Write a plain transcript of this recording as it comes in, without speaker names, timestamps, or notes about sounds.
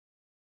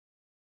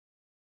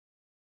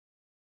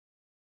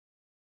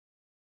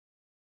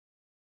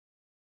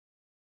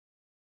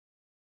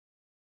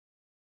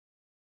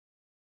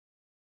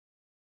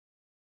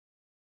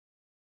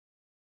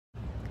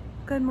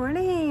Good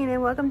morning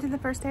and welcome to the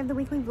first day of the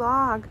weekly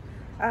vlog.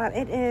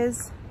 It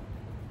is,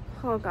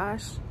 oh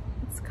gosh,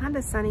 it's kind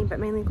of sunny but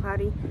mainly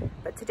cloudy.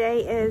 But today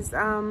is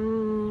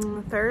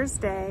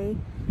Thursday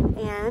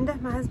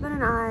and my husband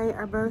and I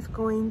are both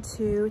going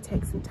to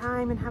take some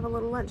time and have a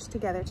little lunch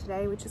together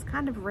today, which is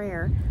kind of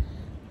rare.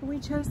 We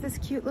chose this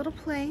cute little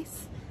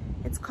place.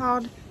 It's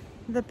called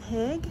The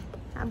Pig,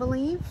 I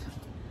believe.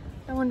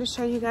 I wanted to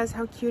show you guys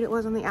how cute it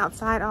was on the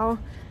outside, all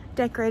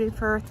decorated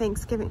for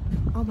Thanksgiving.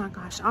 Oh my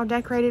gosh, all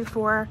decorated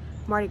for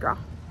Mardi Gras.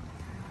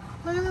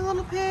 Look at the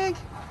little pig.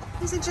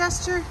 He's a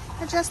jester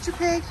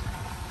pig.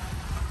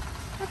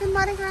 Happy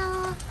Mardi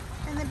Gras.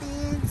 And the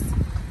beads.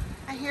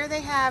 I hear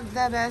they have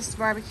the best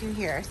barbecue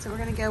here, so we're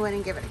gonna go in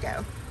and give it a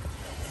go.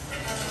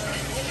 Oh,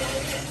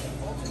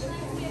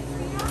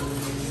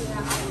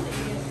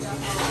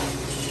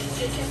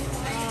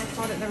 I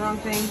called it the wrong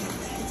thing.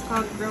 It's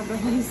called Grub.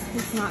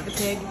 It's not the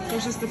pig.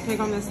 There's just the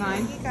pig on the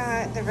sign. You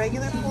got the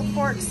regular pulled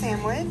pork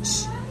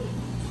sandwich.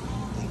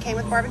 It came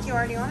with barbecue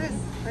already on it.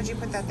 Where'd you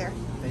put that there?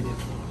 They did.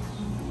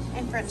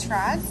 And French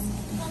fries.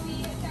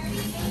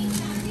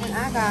 And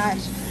I got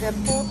the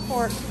pulled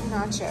pork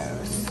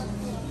nachos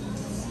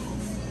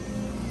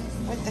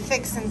with the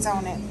fixins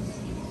on it.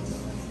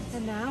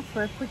 And now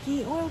for a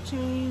quickie oil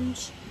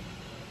change.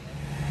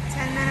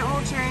 10-minute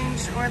oil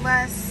change or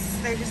less.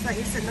 They just let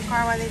you sit in the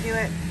car while they do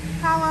it.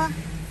 Holla.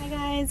 Hi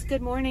guys,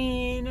 good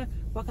morning.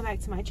 Welcome back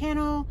to my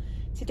channel.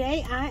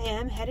 Today I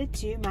am headed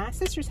to my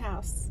sister's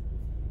house.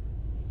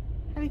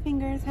 Happy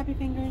fingers, happy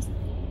fingers.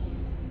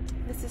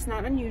 This is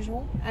not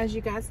unusual, as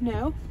you guys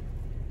know.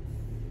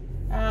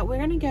 We're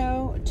gonna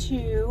go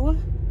to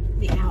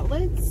the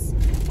outlets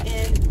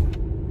in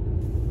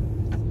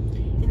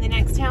the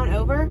next town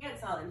over.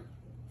 Pants on.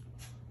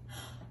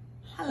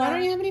 Hello. Why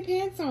don't you have any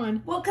pants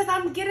on? Well, because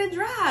I'm getting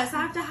dressed.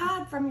 I have to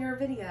hide from your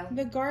video.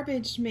 The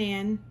garbage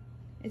man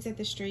is at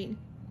the street.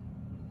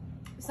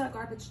 It's not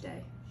garbage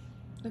day.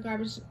 The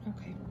garbage,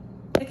 okay.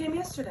 It came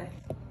yesterday.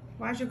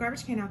 Why is your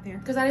garbage can out there?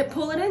 Because I didn't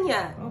pull it in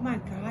yet. Oh my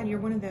God, you're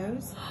one of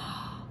those?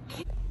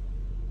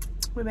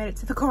 We made it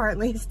to the car at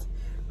least.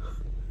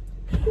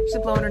 She's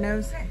blowing her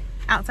nose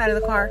outside of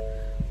the car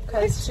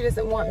because she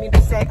doesn't want me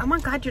to say, oh my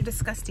God, you're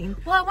disgusting.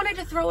 Well, I wanted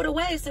to throw it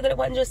away so that it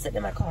wasn't just sitting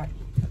in my car.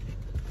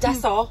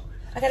 That's all.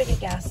 I gotta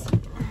get gas.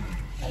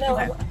 I know.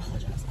 Okay. I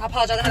apologize. I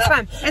apologize. It's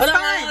fine. It's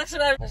fine. What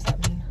does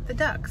that mean? The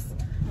ducks.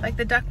 Like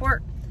the duct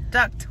work.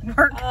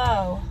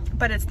 Oh.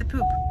 But it's the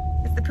poop.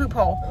 It's the poop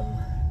hole.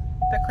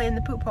 They're cleaning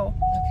the poop hole.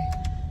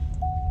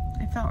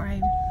 Okay. It felt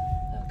right.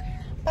 Okay.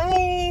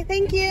 Bye.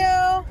 Thank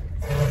you.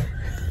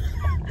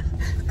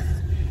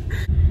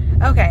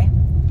 Okay.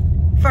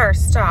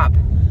 First stop.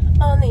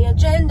 On the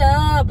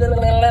agenda. Blah, blah,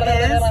 blah,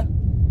 blah, blah.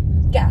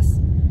 Gas.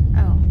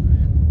 Oh.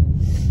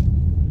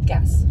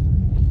 Gas.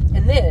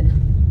 And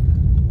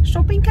then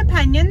Shopping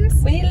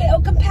companions. we need a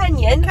little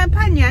companion.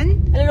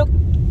 Companion. A little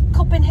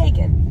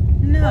Copenhagen.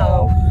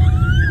 No.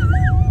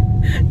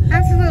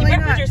 Absolutely You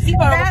better not. put your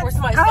seatbelt on before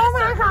somebody Oh steps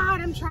my on it.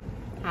 God, I'm trying.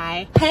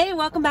 Hi. Hey,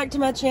 welcome back to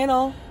my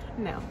channel.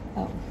 No.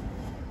 Oh.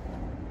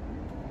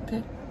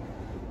 Okay.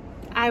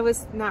 I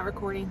was not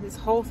recording this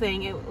whole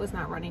thing. It was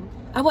not running.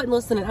 I wasn't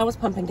listening. I was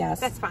pumping gas.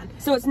 That's fine.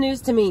 So it's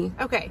news to me.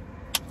 Okay.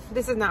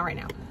 This is not right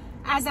now.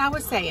 As I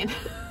was saying.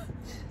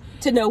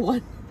 To no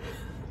one.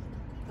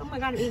 Oh my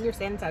God, I'm eating your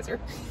sanitizer.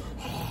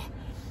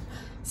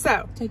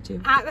 So. Take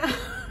two.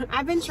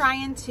 I've been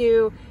trying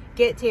to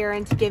get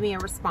Taren to give me a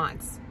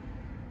response.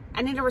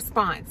 I need a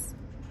response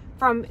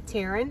from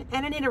Taren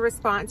and I need a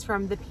response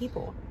from the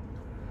people.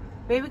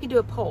 Maybe we could do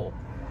a poll.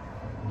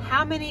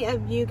 How many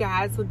of you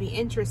guys would be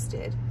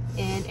interested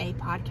in a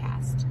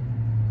podcast?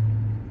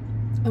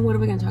 And what are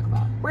we going to talk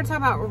about? We're talking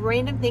about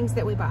random things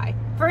that we buy.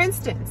 For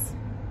instance.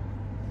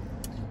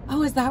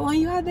 Oh, is that why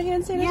you had the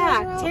hand sanitizer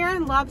Yeah, out?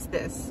 Taren loves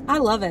this. I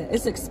love it.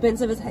 It's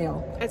expensive as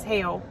hell. It's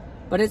hail.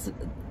 But it's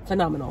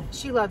phenomenal.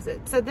 She loves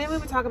it. So then we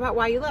would talk about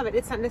why you love it.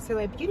 It's not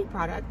necessarily a beauty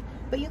product,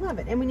 but you love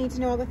it. And we need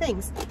to know all the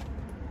things.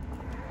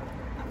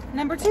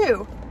 Number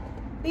 2,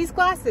 these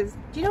glasses.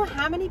 Do you know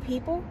how many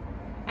people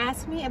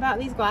ask me about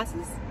these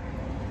glasses?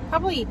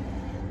 Probably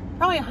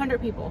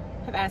 100 people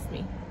have asked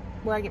me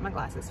where I get my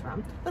glasses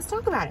from. Let's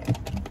talk about it.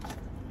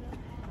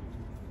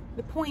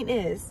 The point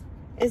is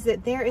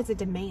that there is a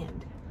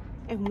demand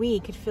and we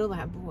could fill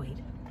that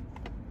void.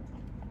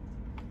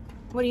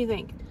 What do you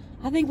think?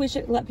 I think we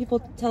should let people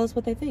tell us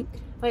what they think.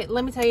 Wait,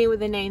 let me tell you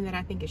the name that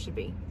I think it should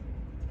be.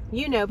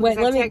 You know, because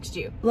I text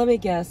you. Let me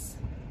guess.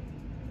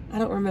 I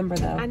don't remember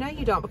though. I know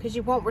you don't because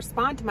you won't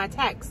respond to my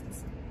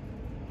texts.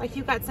 Like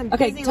you got some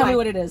Okay, busy, tell me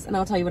what it is and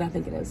I'll tell you what I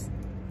think it is.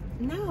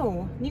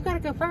 No, you gotta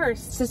go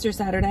first. Sister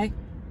Saturday.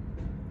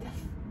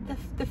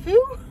 The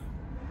foo?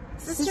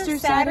 Sister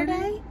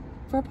Saturday?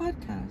 For a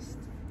podcast.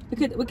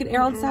 We could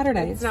air on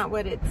Saturdays. It's not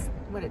what okay,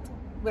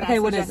 I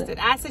what is suggested.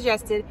 it? I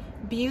suggested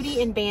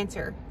beauty and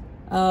banter.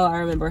 Oh, I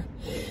remember.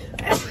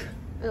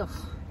 Ugh.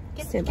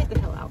 Get the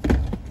hell out.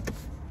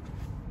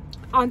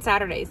 On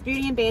Saturdays.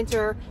 Beauty and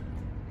banter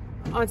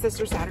on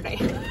Sister Saturday.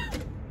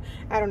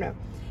 I don't know.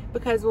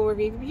 Because we'll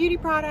review beauty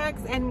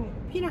products and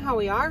you know how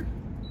we are.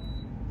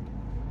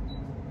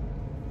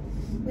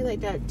 We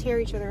like to tear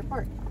each other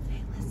apart.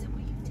 Hey, listen,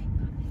 will you take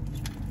my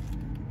picture?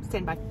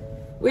 Stand by.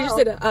 We just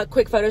did a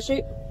quick photo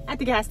shoot. At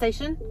the gas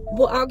station.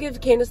 Well, I'll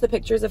give Candace the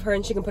pictures of her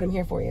and she can put them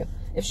here for you.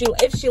 If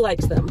she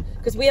likes them.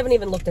 Because we haven't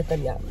even looked at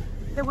them yet.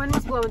 The wind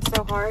was blowing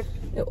so hard.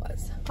 It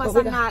was. Plus,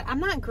 I'm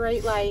not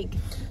great, like,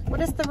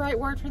 what is the right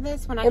word for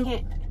this? When I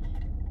can't...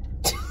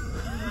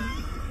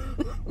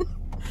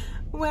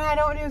 when I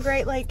don't do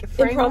great, like,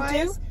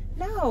 frame-wise.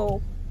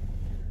 No.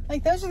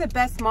 Like, those are the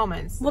best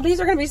moments. Well, these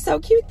are going to be so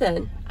cute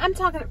then. I'm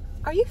talking...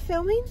 Are you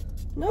filming?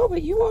 No,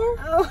 but you are.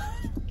 Oh.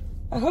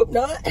 I hope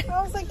not.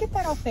 I was like, get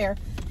that off there.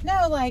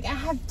 No, like, I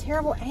have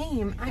terrible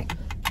aim.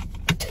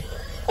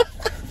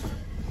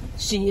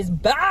 She's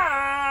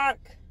back.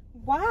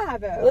 Why,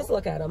 though? Let's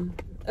look at them.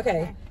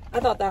 Okay. I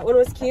thought that one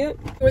was cute.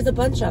 There was a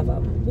bunch of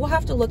them. We'll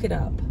have to look it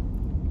up.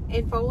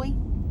 In Foley?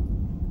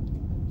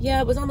 Yeah,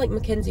 it was on, like,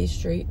 Mackenzie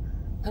Street.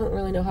 I don't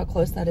really know how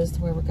close that is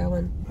to where we're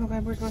going. Okay,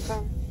 where's my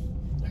phone?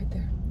 Right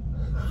there.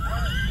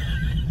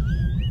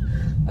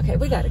 Okay,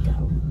 we gotta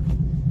go.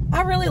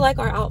 I really like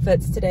our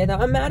outfits today, though.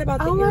 I'm mad about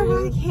the earrings.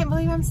 Oh my God, I can't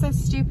believe I'm so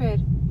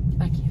stupid.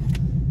 I can't.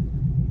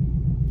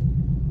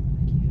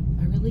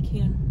 I really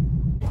can.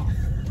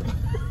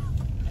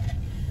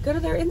 Go to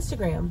their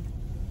Instagram.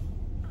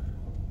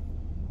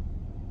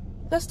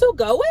 That's still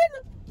going?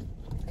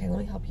 Okay, let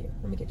me help you.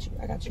 Let me get you.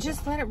 I got you.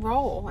 Just let it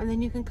roll, and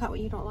then you can cut what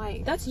you don't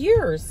like. That's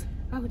yours.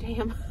 Oh,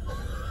 damn.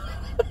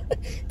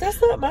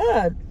 That's not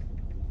mine.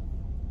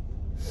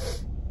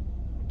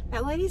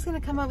 That lady's going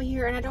to come over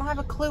here, and I don't have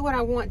a clue what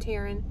I want,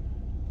 Taren.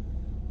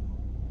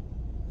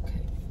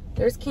 Okay.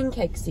 There's king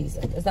cake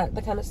season. Is that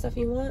the kind of stuff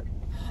you want?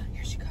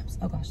 Here she comes.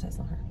 Oh, gosh, that's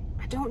not her.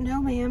 I don't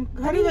know, ma'am.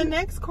 Go to the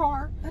next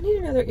car. I need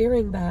another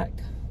earring back.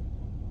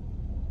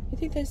 You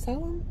think they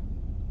sell them?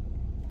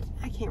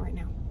 I can't right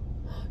now.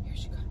 Here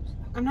she comes.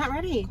 Oh, I'm not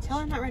ready. Tell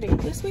her I'm not ready.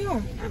 Yes, we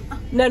are.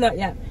 No, not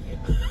yet.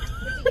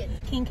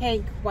 King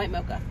cake, white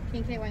mocha.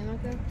 King cake white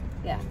mocha?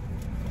 Yeah.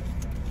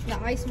 The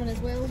ice one as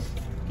well?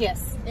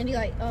 Yes. And do you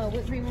like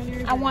whipped cream on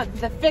yours? I want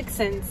the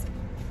fixins.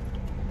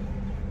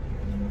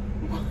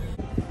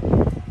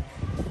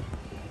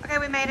 Okay,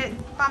 we made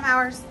it.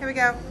 Baumhauer's. Here we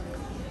go.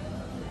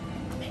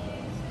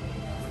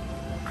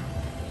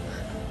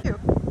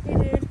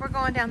 We're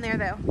going down there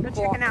though. We're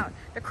checking out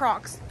the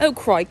Crocs. Oh,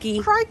 crikey.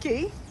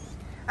 Crikey.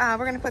 We're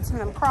going to put some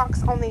of them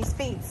Crocs on these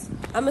feet.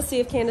 I'm going to see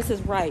if Candace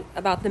is right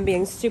about them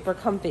being super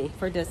comfy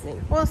for Disney.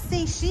 Well,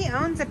 see, she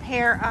owns a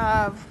pair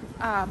of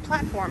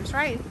platforms,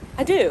 right?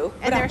 I do.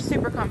 And they're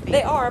super comfy.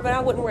 They are, but I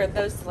wouldn't wear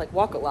those to like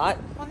walk a lot.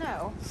 Well,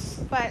 no.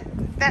 But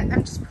that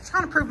I'm just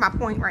trying to prove my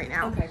point right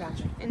now. Okay,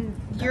 gotcha. And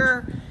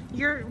you're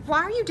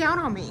why are you down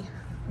on me?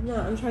 No,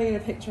 I'm trying to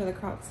get a picture of the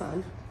Crocs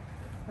on.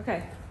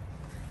 Okay.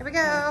 Here we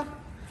go.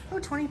 Oh,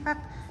 25%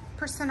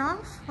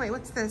 off. Wait,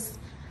 what's this?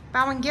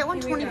 Buy one, get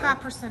one,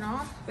 25%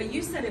 off. But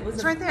you said it was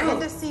It's right there,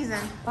 end of season.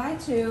 Buy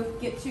two,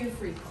 get two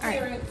free.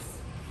 Clearance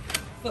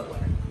footwear.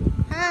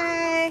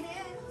 Hi.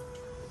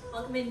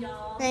 Welcome in,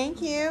 y'all.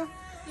 Thank you.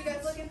 You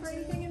guys looking for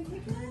anything in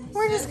particular?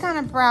 We're just kind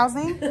of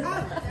browsing.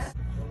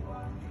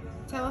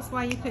 Tell us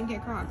why you couldn't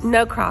get Crocs.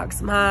 No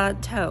Crocs. My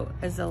toe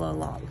is a little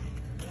long.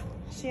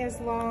 She has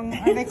long.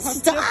 Are they called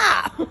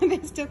Stop! Are they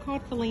still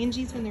called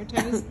phalanges when they're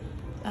toes?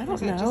 I don't Or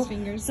is that know. just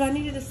fingers? So I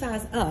needed to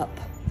size up,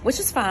 which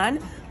is fine,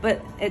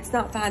 but it's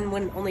not fine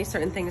when only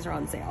certain things are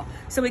on sale.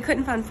 So we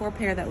couldn't find 4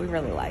 pair that we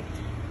really liked.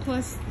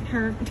 Plus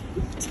her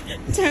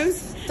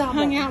toes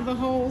hung out the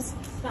holes.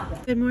 Stop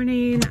it. Good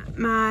morning,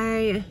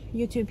 my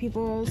YouTube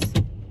peoples.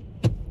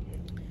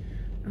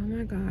 Oh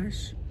my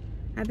gosh.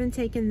 I've been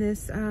taking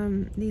this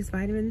these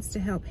vitamins to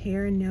help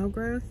hair and nail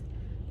growth.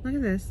 Look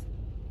at this.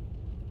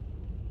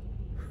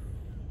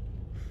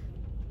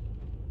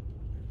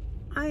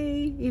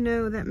 You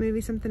know that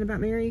movie, Something About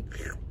Mary?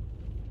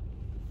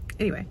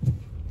 Anyway,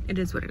 it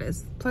is what it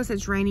is. Plus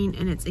it's raining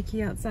and it's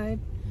icky outside.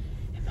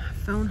 And my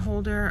phone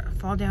holder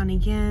fall down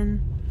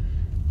again.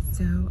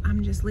 So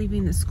I'm just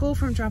leaving the school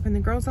from dropping the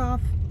girls off.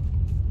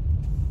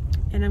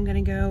 And I'm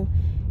gonna go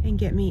and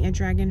get me a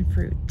dragon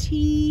fruit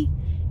tea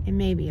and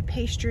maybe a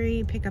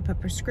pastry, pick up a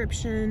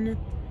prescription,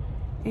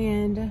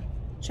 and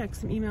check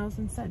some emails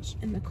and such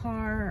in the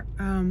car.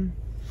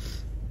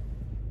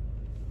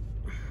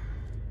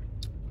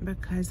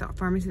 Because the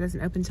pharmacy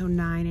doesn't open till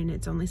 9 and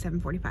it's only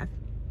 7:45.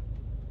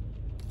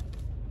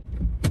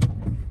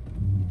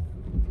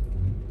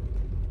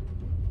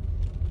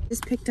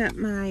 Just picked up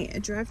my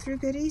drive-through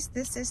goodies.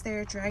 This is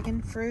their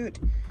dragon fruit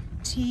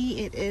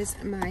tea. It is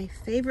my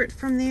favorite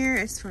from there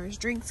as far as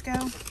drinks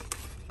go.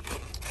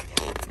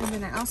 And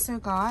then I also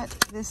got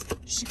this,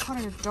 she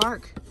called it a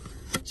dark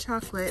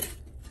chocolate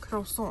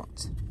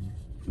croissant.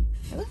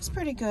 It looks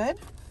pretty good.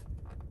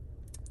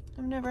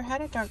 I've never had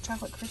a dark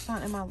chocolate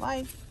croissant in my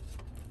life.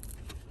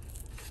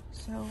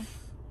 So,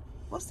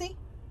 we'll see.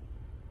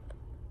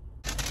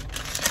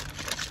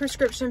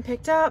 Prescription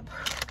picked up.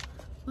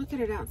 Look at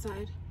it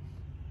outside.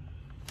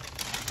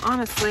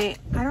 Honestly,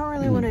 I don't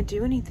really want to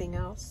do anything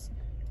else.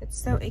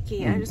 It's so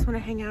icky. I just want to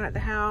hang out at the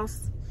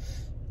house.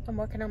 I'm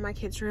working on my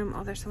kids' room.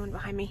 Oh, there's someone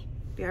behind me.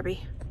 BRB.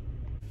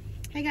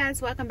 Hey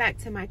guys, welcome back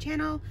to my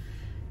channel.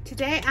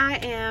 Today I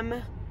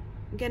am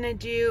gonna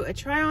do a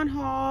try on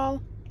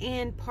haul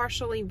and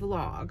partially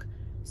vlog.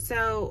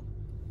 So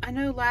I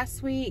know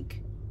last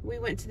week we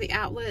went to the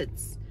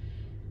outlets.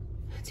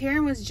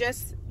 Taren was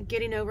just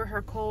getting over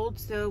her cold,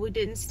 so we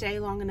didn't stay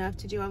long enough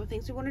to do all the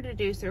things we wanted to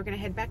do. So we're gonna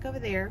head back over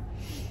there,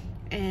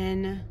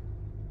 and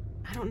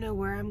I don't know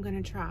where I'm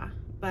gonna try,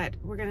 but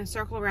we're gonna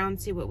circle around and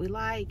see what we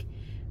like.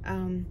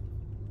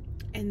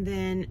 And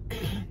then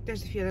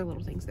there's a few other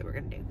little things that we're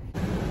gonna do.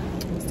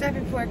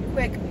 Stopping for a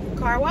quick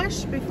car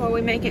wash before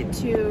we make it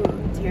to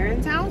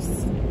Taren's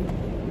house.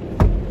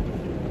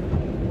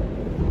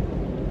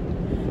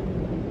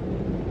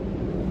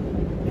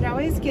 It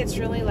always gets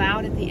really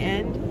loud at the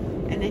end,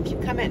 and if you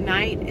come at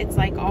night, it's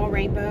like all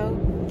rainbow,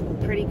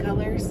 pretty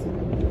colors.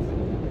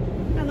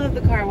 I love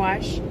the car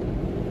wash.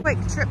 Quick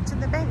trip to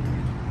the bank.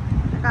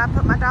 I gotta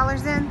put my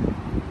dollars in.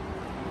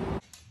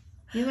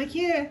 You look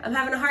cute. I'm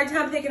having a hard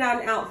time picking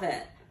out an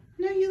outfit.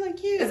 No, you look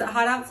cute. Is it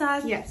hot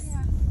outside? Yes. Yeah.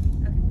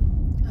 Okay.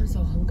 I'm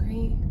so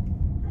hungry.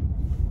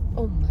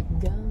 Oh my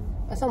God.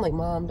 I sound like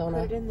Mom, don't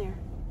I? Put it in there.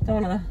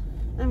 Don't I?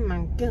 Oh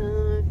my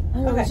God.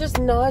 Oh, Okay. I was just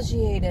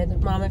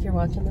nauseated. Mom, if you're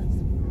watching this.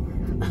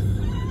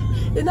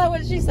 Isn't that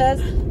what she says?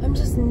 I'm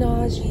just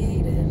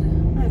nauseated.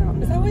 I don't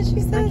know. Is that what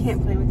she says? I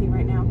can't play with you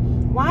right now.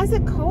 Why is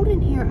it cold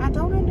in here? I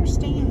don't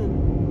understand.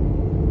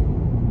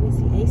 Let me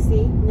see.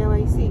 AC? No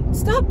AC.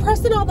 Stop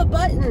pressing all the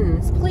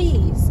buttons,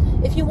 please.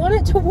 If you want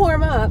it to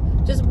warm up,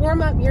 just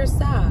warm up your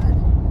side.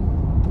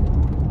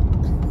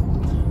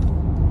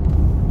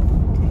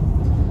 Okay.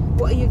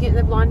 What, are you getting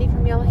the blondie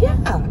from Yellow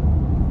Hand? Yeah.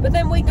 But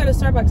then we can go to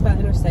Starbucks by the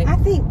interstate. I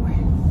think, oh,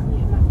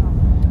 yeah, my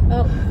phone.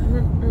 Oh.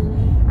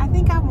 I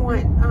think I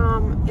want,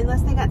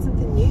 unless they got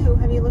something new.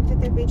 Have you looked at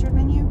their featured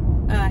menu?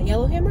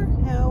 Yellowhammer?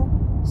 No.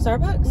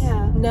 Starbucks?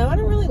 Yeah. No, I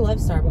don't really love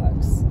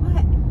Starbucks.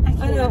 What? I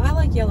can't. I know, I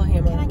like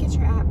Yellowhammer. Can I get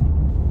your app?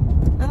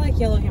 I like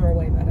Yellowhammer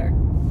way better.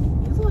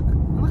 Look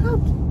how.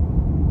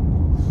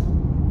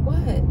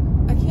 What?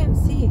 I can't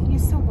see. You're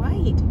so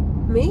white.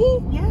 Me?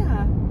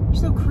 Yeah. You're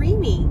so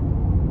creamy.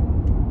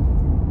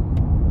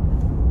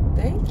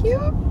 Thank you.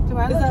 Do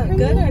I Is look that creamy?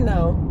 good or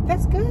no?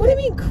 That's good. What do you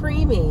mean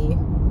creamy?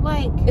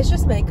 Like, It's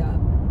just makeup.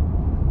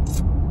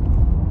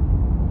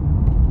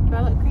 do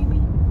I look creamy?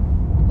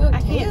 You look I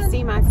tan. can't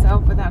see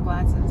myself without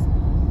glasses.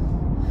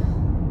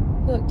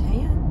 You look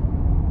tan.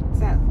 Is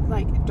that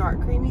like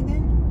dark creamy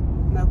then?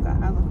 Mocha.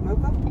 I look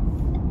mocha.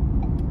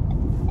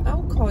 I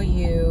will call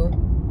you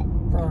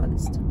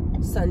bronzed,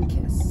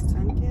 sun-kissed.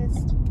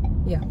 Sun-kissed.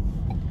 Yeah,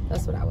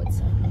 that's what I would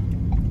say.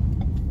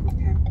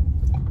 Okay.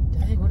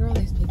 Dang, what are all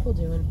these people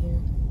doing here?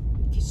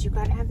 Because you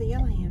gotta have the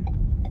Yellow Hand.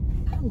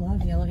 I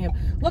love Yellowhammer.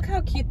 Look how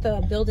cute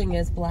the building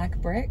is, black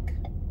brick.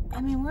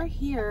 I mean, we're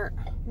here.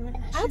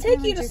 I'll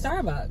take you to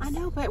Starbucks. I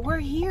know, but we're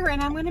here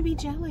and I'm gonna be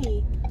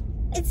jelly.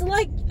 It's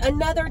like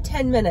another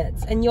 10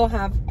 minutes and you'll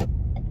have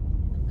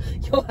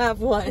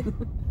one.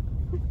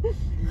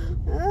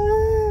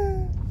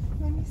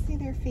 Let me see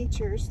their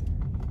features.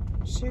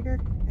 Sugar.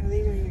 Oh,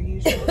 these are your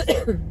usuals.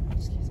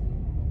 Excuse me.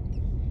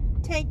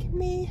 Take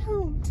me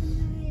home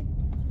tonight.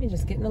 Let me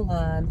just get in a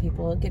line,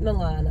 people. Get in a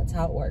line. That's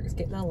how it works.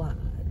 Get in a line.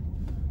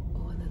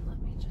 Oh, and then let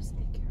me just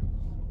be careful.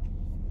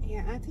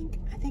 Yeah, I think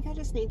I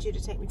just need you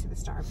to take me to the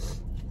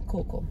Starbucks.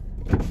 Cool, cool.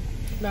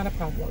 Not a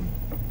problem.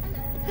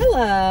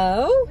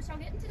 Hello. What y'all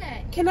getting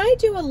today? Can I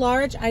do a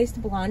large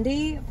iced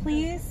blondie,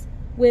 please?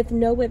 With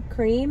no whipped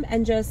cream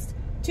and just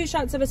 2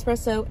 shots of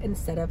espresso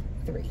instead of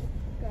 3.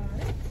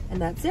 Got it.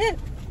 And that's it.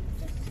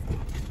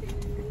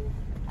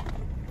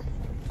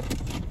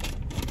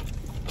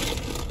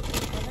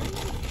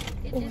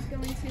 It is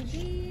going to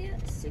be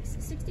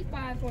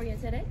 $6.65 for you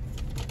today.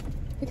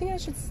 I think I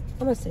should,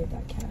 I'm gonna save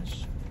that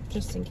cash,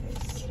 just in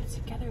case. Get it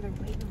together, they're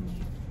waiting on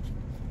you.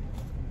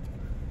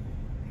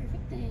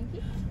 Perfect, thank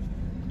you.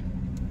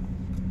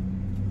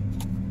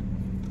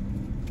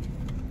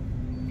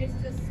 This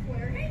is a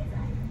square.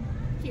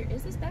 Here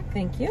is this back.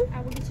 Thank you. I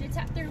will get you to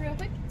tap through real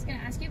quick. It's going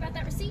to ask you about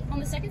that receipt on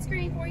the second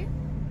screen for you.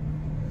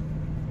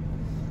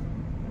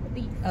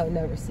 Oh,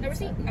 no receipt. No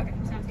receipt? Okay,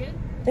 sounds good.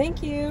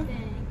 Thank you.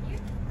 Thank you.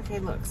 Okay,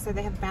 look, so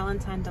they have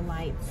Valentine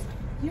Delights.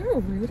 You're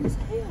rude as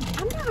hell.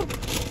 I'm not.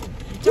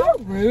 You're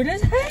rude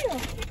as hell.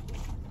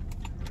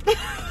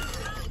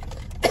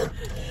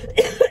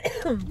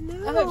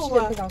 No. I hope she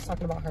didn't think I was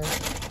talking about her.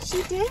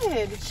 She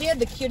did. She had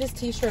the cutest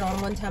t-shirt on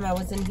one time I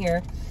was in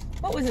here.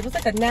 What was it? It was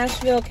like a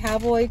Nashville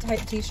cowboy type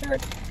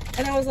t-shirt.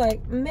 And I was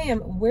like, ma'am,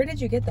 where did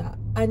you get that?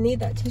 I need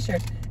that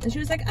t-shirt. And she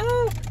was like,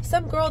 oh,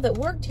 some girl that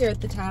worked here at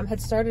the time had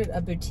started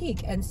a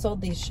boutique and sold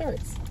these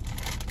shirts.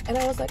 And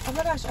I was like, oh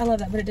my gosh, I love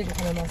that, but it didn't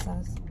come in my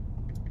size.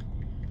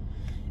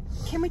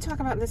 Can we talk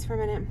about this for a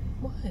minute?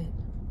 What?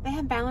 They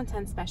have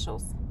Valentine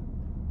specials.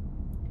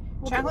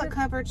 Well, Chocolate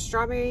covered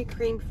strawberry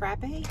cream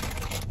frappe.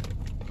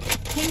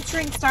 Pink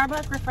drink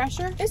Starbucks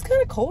refresher. It's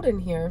kind of cold in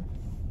here.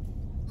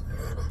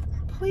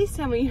 Please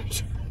tell me you're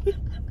trying.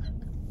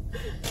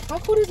 How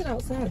cold is it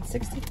outside?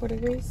 64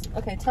 degrees?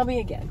 Okay, tell me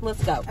again.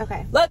 Let's go.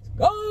 Okay. Let's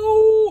go!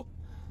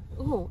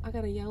 Oh, I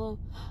got a yellow.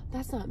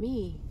 That's not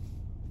me.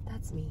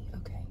 That's me.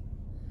 Okay.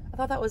 I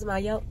thought that was my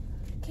yellow.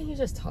 Can you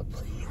just talk,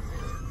 please?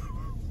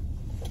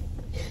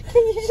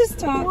 Can you just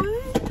talk?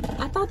 What?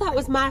 I thought that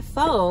was my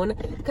phone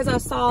because I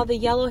saw the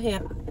yellow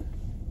hand.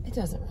 It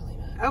doesn't really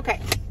matter. Okay,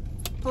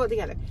 pull it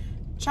together.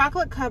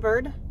 Chocolate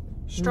covered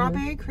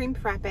strawberry cream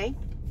frappe,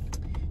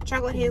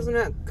 chocolate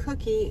hazelnut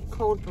cookie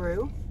cold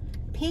brew,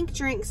 pink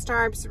drink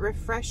Starbucks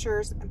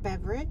refreshers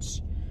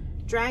beverage,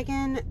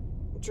 dragon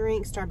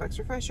drink Starbucks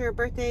refresher,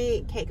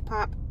 birthday cake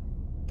pop.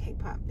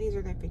 These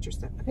are their feature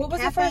stuff. Okay, What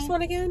was the first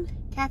one again?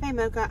 Cafe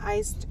mocha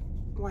iced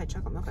white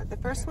chocolate mocha. The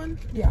first one?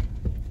 Yeah.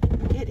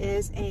 It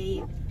is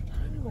a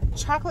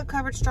chocolate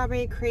covered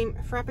strawberry cream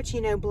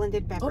frappuccino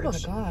blended beverage. Oh my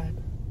God.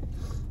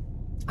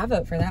 I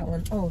vote for that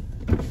one. Oh.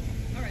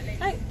 All right,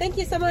 hi, thank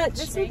you so much.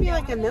 This would be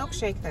like a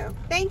milkshake though.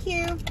 Thank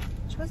you.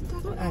 She wasn't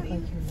talking Don't about act you.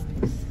 like you're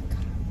nice.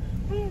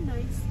 I am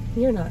nice.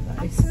 You're not I'm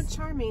nice. so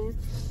charming.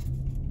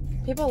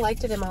 People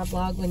liked it in my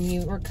vlog when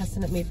you were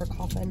cussing at me for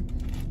coughing.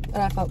 And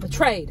I felt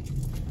betrayed.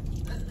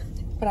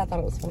 But I thought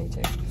it was funny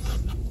too.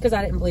 Because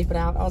I didn't bleep it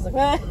out. I was like,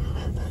 eh.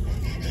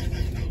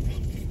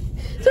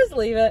 Just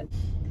leave it.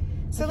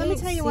 So let me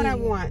tell you what I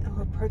want.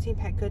 Oh, protein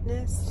pack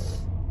goodness.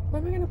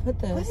 Where am I going to put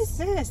this? What is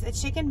this? A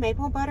chicken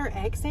maple butter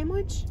egg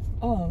sandwich?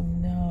 Oh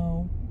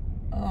no.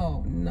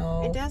 Oh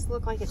no. It does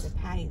look like it's a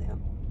patty though.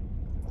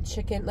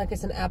 Chicken, like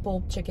it's an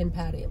apple chicken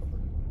patty.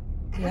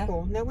 Yeah.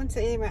 Apple. No one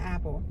said anything about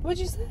apple. What'd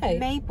you say?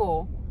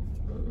 Maple.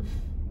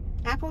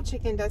 Apple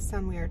chicken does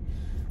sound weird.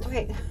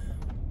 Okay.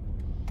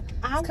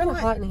 It's kind of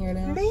hot in here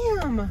now.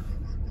 Ma'am.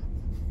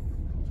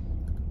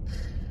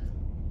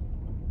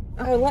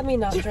 Oh, let me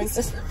not drink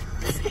this.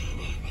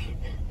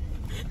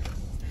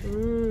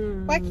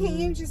 Why can't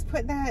you just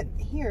put that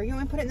here? You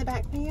want me to put it in the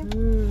back for you?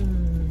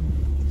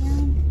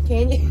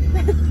 Can you?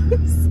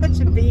 Such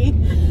a bee.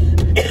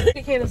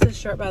 Candace's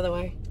shirt, by the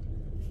way.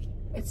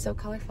 It's so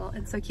colorful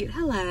and so cute.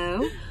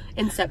 Hello.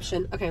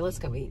 Inception. Okay, let's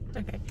go eat.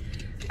 Okay.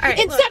 All right.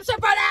 Inception,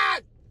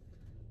 brother!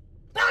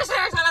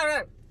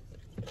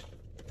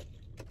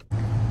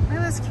 Look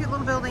at this cute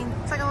little building.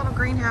 It's like a little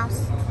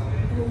greenhouse.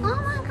 Oh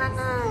my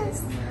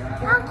goodness.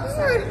 How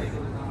cute.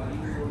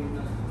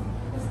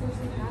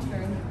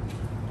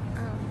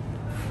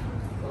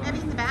 Oh. Maybe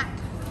in the back.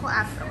 We'll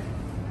ask them.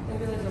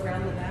 Maybe there's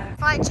around the back.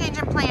 Slight change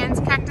in plans.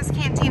 Cactus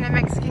Cantina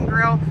Mexican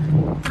Grill.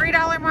 $3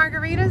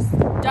 margaritas.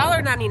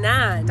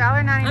 $1.99.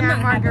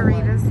 $1.99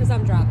 margaritas. Because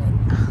I'm driving.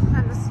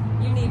 That was-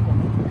 You need one.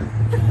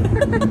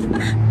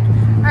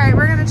 All right,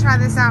 we're gonna try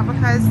this out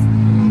because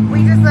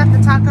we just left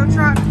the taco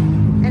truck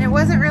and it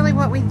wasn't really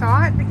what we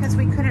thought because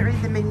we couldn't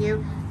read the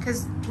menu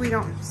because we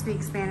don't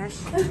speak Spanish.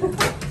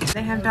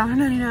 They have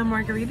 $1.99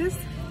 margaritas,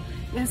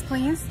 yes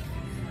please,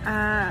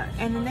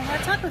 and then they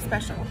had a taco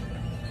special.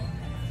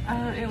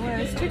 It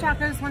was 2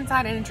 tacos, 1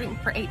 side, and a drink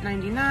for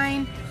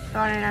 $8.99.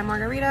 $1.99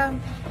 margarita.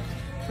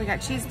 We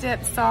got cheese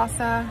dip,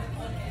 salsa.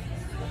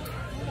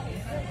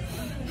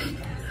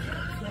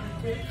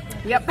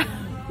 Yep.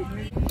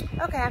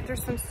 Okay, after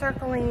some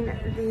circling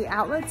the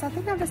outlets, I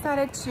think I've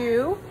decided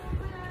to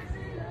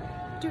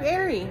do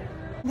Aerie.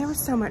 There was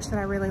so much that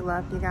I really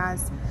loved, you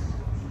guys.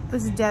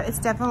 It's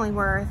definitely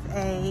worth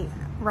a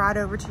ride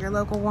over to your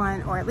local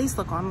one, or at least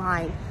look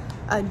online.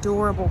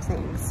 Adorable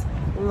things.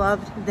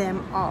 Loved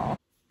them all.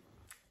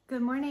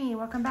 Good morning,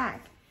 welcome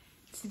back.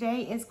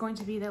 Today is going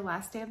to be the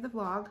last day of the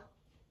vlog.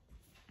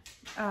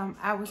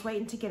 I was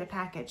waiting to get a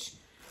package.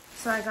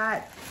 So I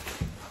got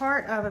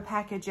part of a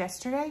package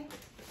yesterday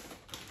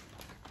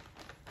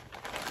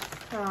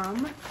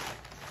from,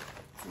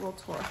 it's a little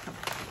tour.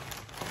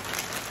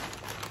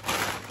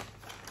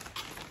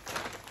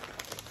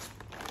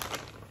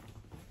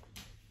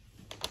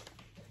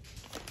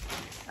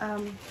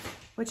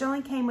 Which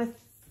only came with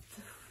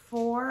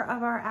 4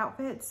 of our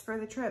outfits for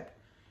the trip.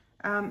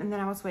 And then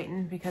I was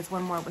waiting because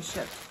one more was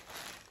shipped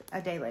a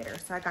day later.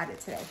 So I got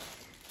it today.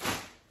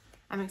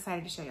 I'm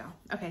excited to show y'all.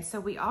 Okay, so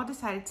we all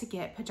decided to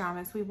get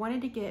pajamas. We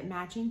wanted to get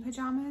matching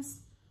pajamas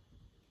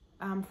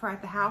for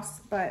at the house,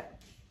 but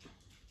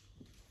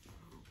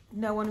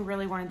no one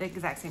really wanted the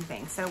exact same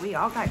thing. So we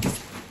all got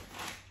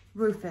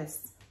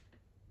Rufus.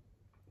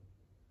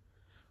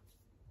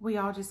 We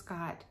all just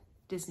got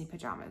Disney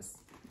pajamas,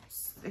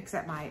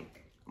 except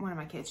one of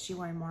my kids. She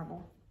wanted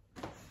Marvel.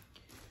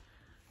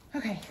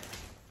 Okay,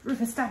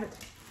 Rufus, stop it.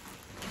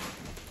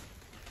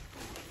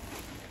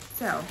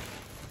 So,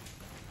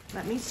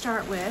 let me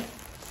start with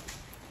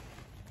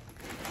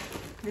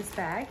this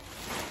bag.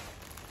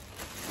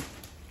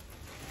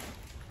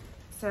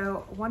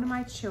 So one of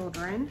my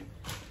children,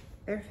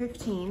 they're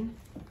 15.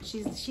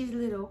 She's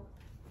little.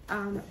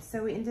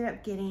 So we ended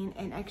up getting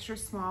an extra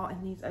small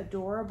in these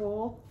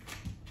adorable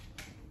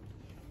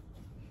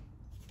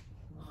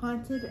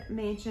Haunted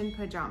Mansion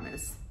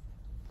pajamas.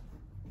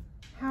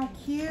 How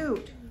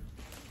cute.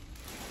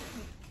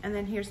 And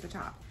then here's the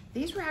top.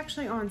 These were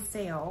actually on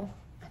sale.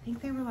 I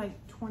think they were like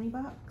 20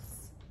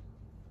 bucks.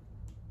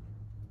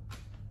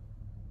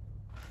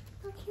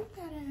 How cute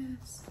that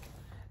is.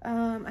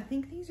 I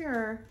think these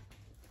are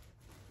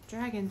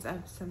dragons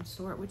of some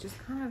sort, which is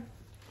kind of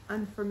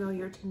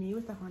unfamiliar to me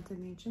with the Haunted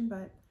Mansion,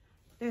 but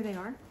there they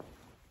are.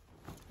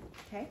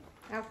 Okay,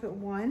 outfit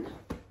 1.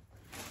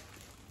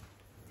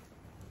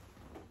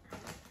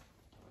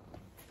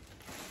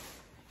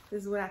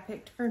 This is what I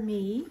picked for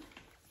me.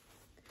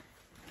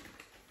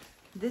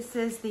 This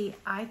is the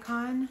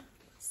Icon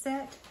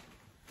set.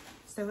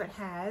 So it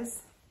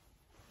has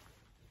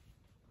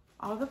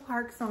all the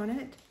parks on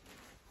it.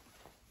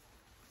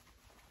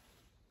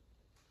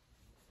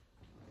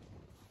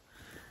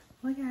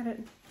 Look at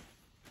it.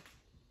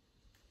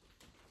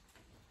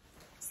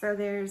 So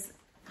there's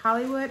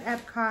Hollywood,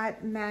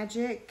 Epcot,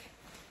 Magic,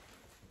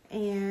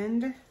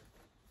 and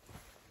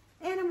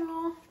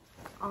Animal.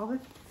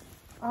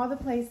 All the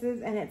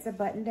places, and it's a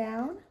button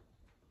down.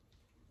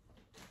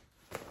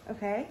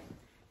 Okay.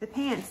 The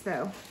pants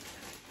though.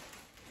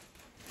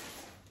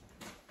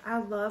 I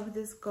love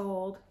this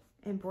gold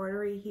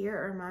embroidery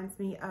here. It reminds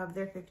me of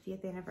their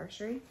 50th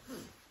anniversary.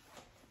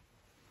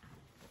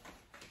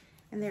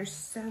 And they're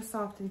so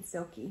soft and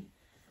silky.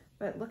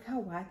 But look how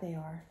wide they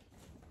are.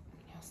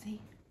 Y'all see?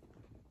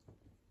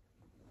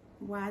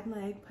 Wide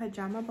leg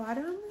pajama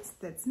bottoms.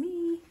 That's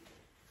me.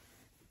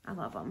 I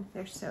love them.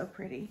 They're so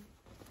pretty.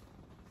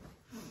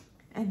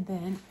 And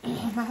then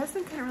my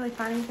husband couldn't really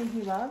find anything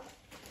he loved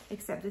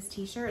except this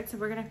t-shirt. So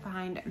we're going to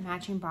find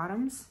matching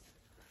bottoms.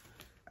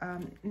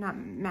 Not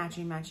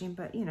matching,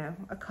 but you know,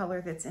 a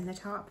color that's in the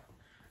top.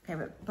 Okay,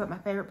 but my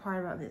favorite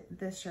part about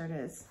this shirt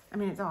is, I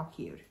mean, it's all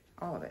cute,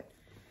 all of it.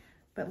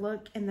 But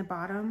look in the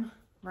bottom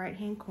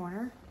right-hand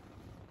corner.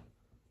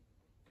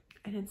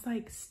 And it's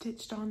like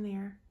stitched on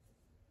there.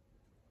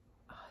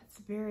 Oh, it's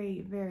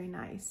very, very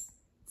nice.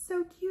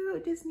 So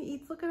cute, Disney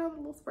Eats. Look at all the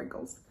little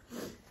sprinkles.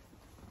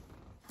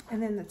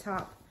 And then the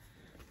top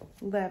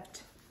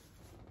left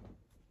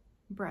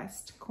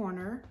breast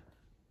corner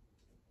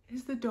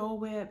is the Dole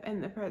Whip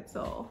and the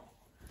pretzel.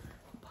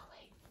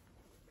 Polly.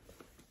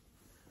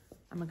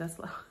 I'm gonna go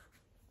slow.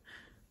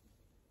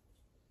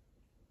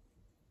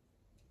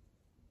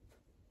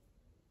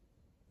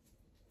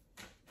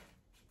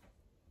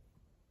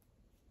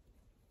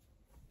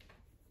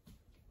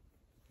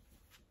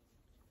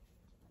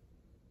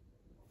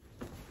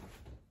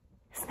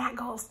 Snack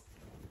goals.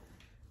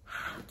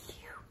 How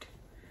cute.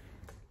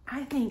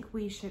 I think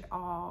we should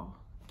all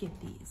get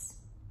these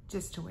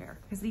just to wear,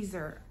 because these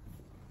are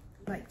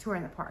like to wear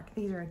in the park.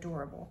 These are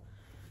adorable.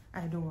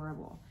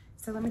 Adorable.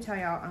 So let me tell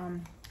y'all,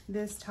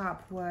 this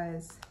top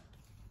was,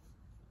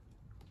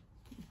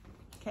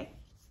 okay,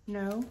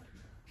 no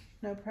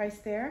price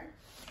there,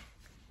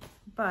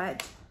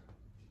 but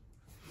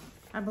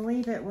I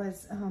believe it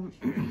was,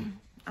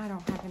 I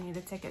don't have any of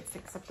the tickets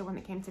except the one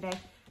that came today.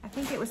 I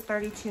think it was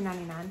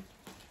 $32.99.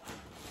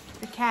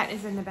 The cat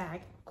is in the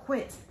bag.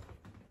 Quit.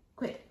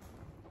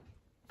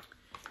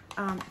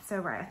 So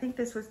right, I think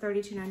this was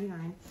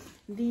 $32.99.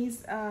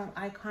 These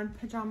Icon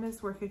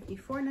pajamas were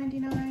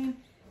 $54.99.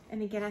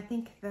 And again, I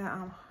think the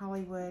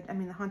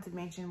the Haunted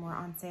Mansion were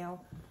on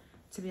sale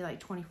to be like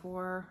 $24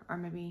 or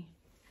maybe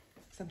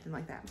something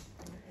like that.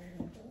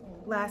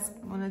 Last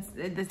one,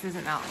 this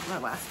isn't out the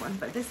last one,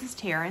 but this is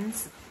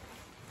Taren's.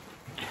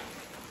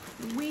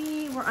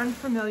 We were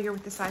unfamiliar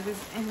with the sizes,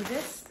 and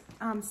this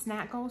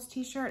Snack Goals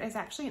t-shirt is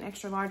actually an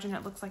extra large, and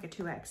it looks like a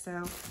 2X,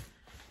 so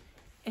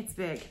it's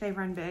big. They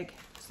run big.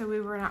 So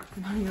we were not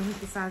familiar with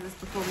the sizes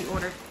before we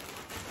ordered.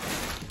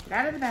 Get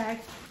out of the bag.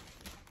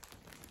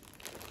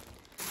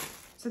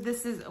 So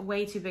this is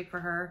way too big for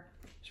her.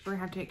 We're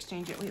gonna have to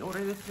exchange it. We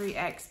ordered the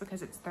 3X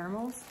because it's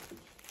thermals.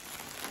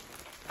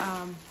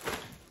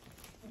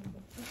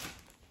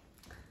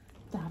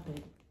 Stop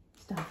it.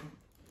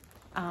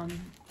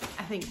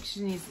 I think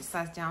she needs to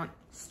size down.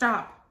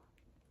 Stop.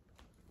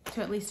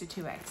 To at least a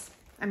 2X.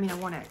 I mean a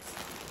 1X.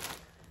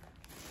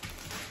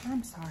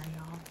 I'm sorry,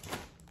 y'all.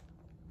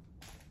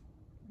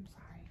 I'm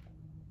sorry.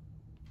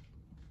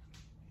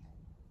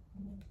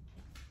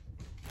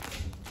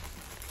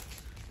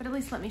 But at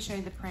least let me show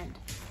you the print.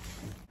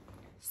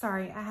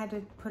 Sorry, I had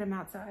to put him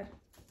outside.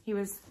 He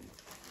was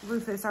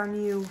Rufus, our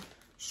new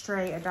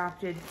stray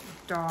adopted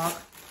dog.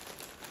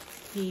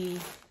 He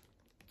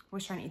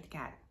was trying to eat the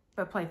cat,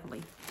 but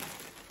playfully.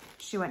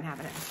 She wasn't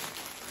having it.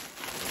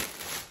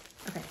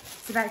 Okay,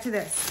 so back to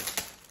this.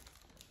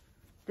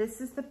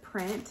 This is the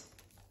print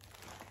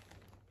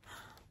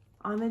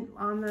on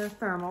the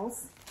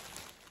thermals.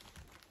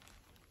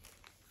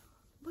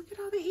 Look at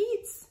all the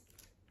eats.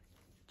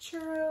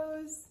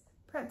 Churros,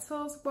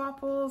 pretzels,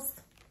 waffles,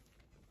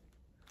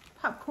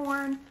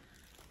 popcorn.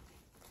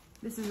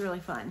 This is really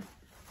fun,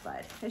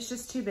 but it's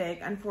just too big,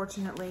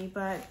 unfortunately,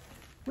 but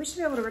we should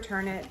be able to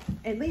return it.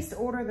 At least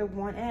order the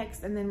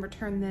 1X and then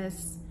return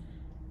this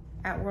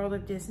at World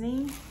of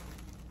Disney,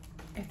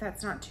 if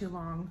that's not too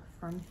long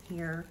from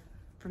here,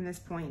 from this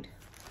point.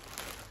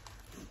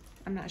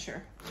 I'm not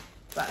sure,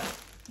 but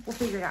we'll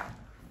figure it out.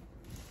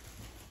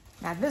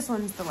 Now this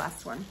one's the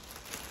last one.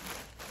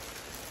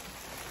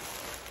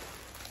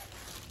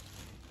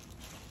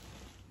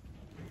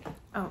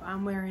 Oh,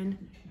 I'm wearing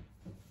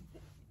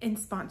in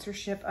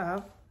sponsorship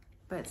of,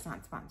 but it's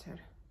not sponsored.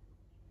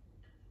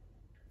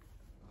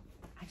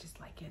 I just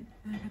like it.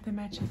 I got the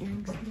matching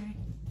earrings today.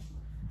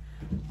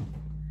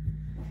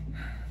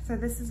 So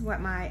this is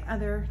what my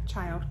other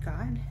child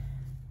got.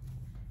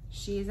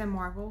 She is a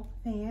Marvel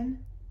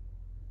fan.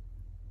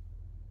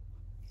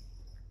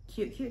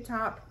 Cute, cute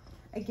top.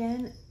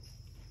 Again,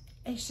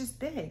 it's just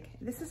big.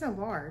 This is a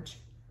large,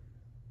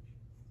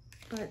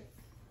 but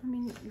I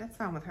mean, that's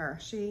fine with her.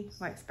 She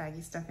likes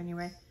baggy stuff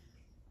anyway.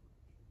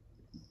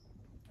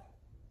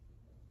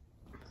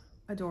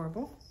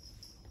 Adorable.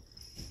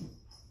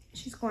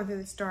 She's going through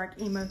this dark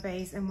emo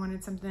phase and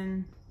wanted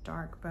something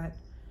dark, but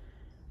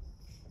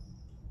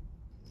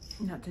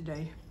not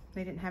today.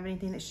 They didn't have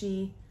anything that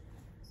she,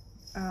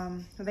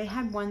 they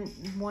had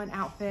one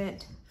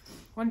outfit,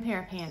 one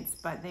pair of pants,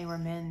 but they were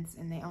men's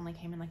and they only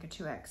came in like a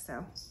 2X.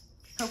 So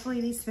hopefully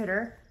these fit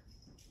her.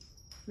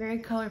 Very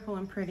colorful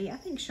and pretty. I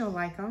think she'll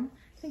like them.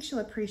 I think she'll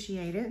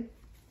appreciate it.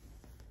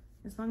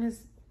 As long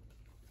as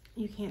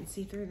you can't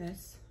see through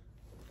this.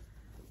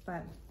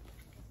 But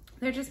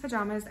they're just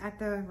pajamas at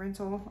the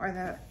rental or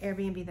the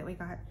Airbnb that we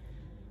got.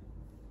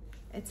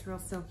 It's real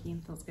silky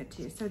and feels good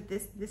too. So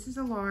this is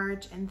a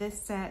large, and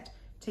this set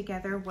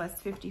together was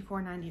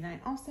 $54.99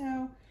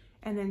 also.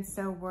 And then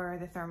so were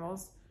the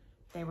thermals.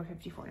 They were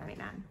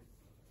 $54.99.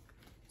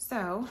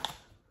 So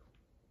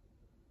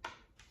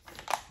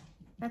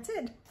that's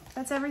it.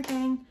 That's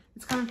everything.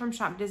 It's coming from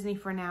Shop Disney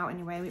for now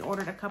anyway. We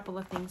ordered a couple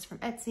of things from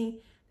Etsy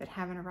that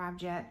haven't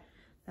arrived yet.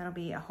 That'll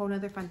be a whole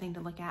nother fun thing to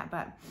look at,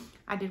 but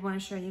I did want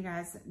to show you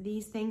guys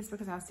these things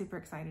because I was super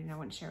excited and I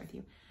wanted to share with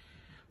you.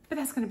 But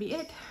that's going to be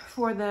it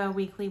for the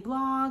weekly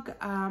vlog.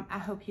 I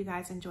hope you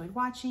guys enjoyed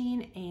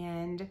watching,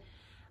 and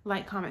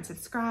like, comment,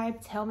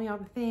 subscribe. Tell me all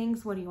the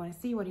things. What do you want to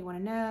see? What do you want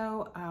to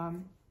know?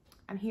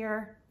 I'm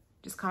here.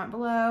 Just comment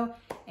below,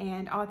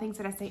 and all the things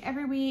that I say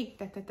every week.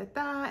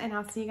 And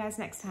I'll see you guys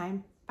next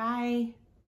time. Bye.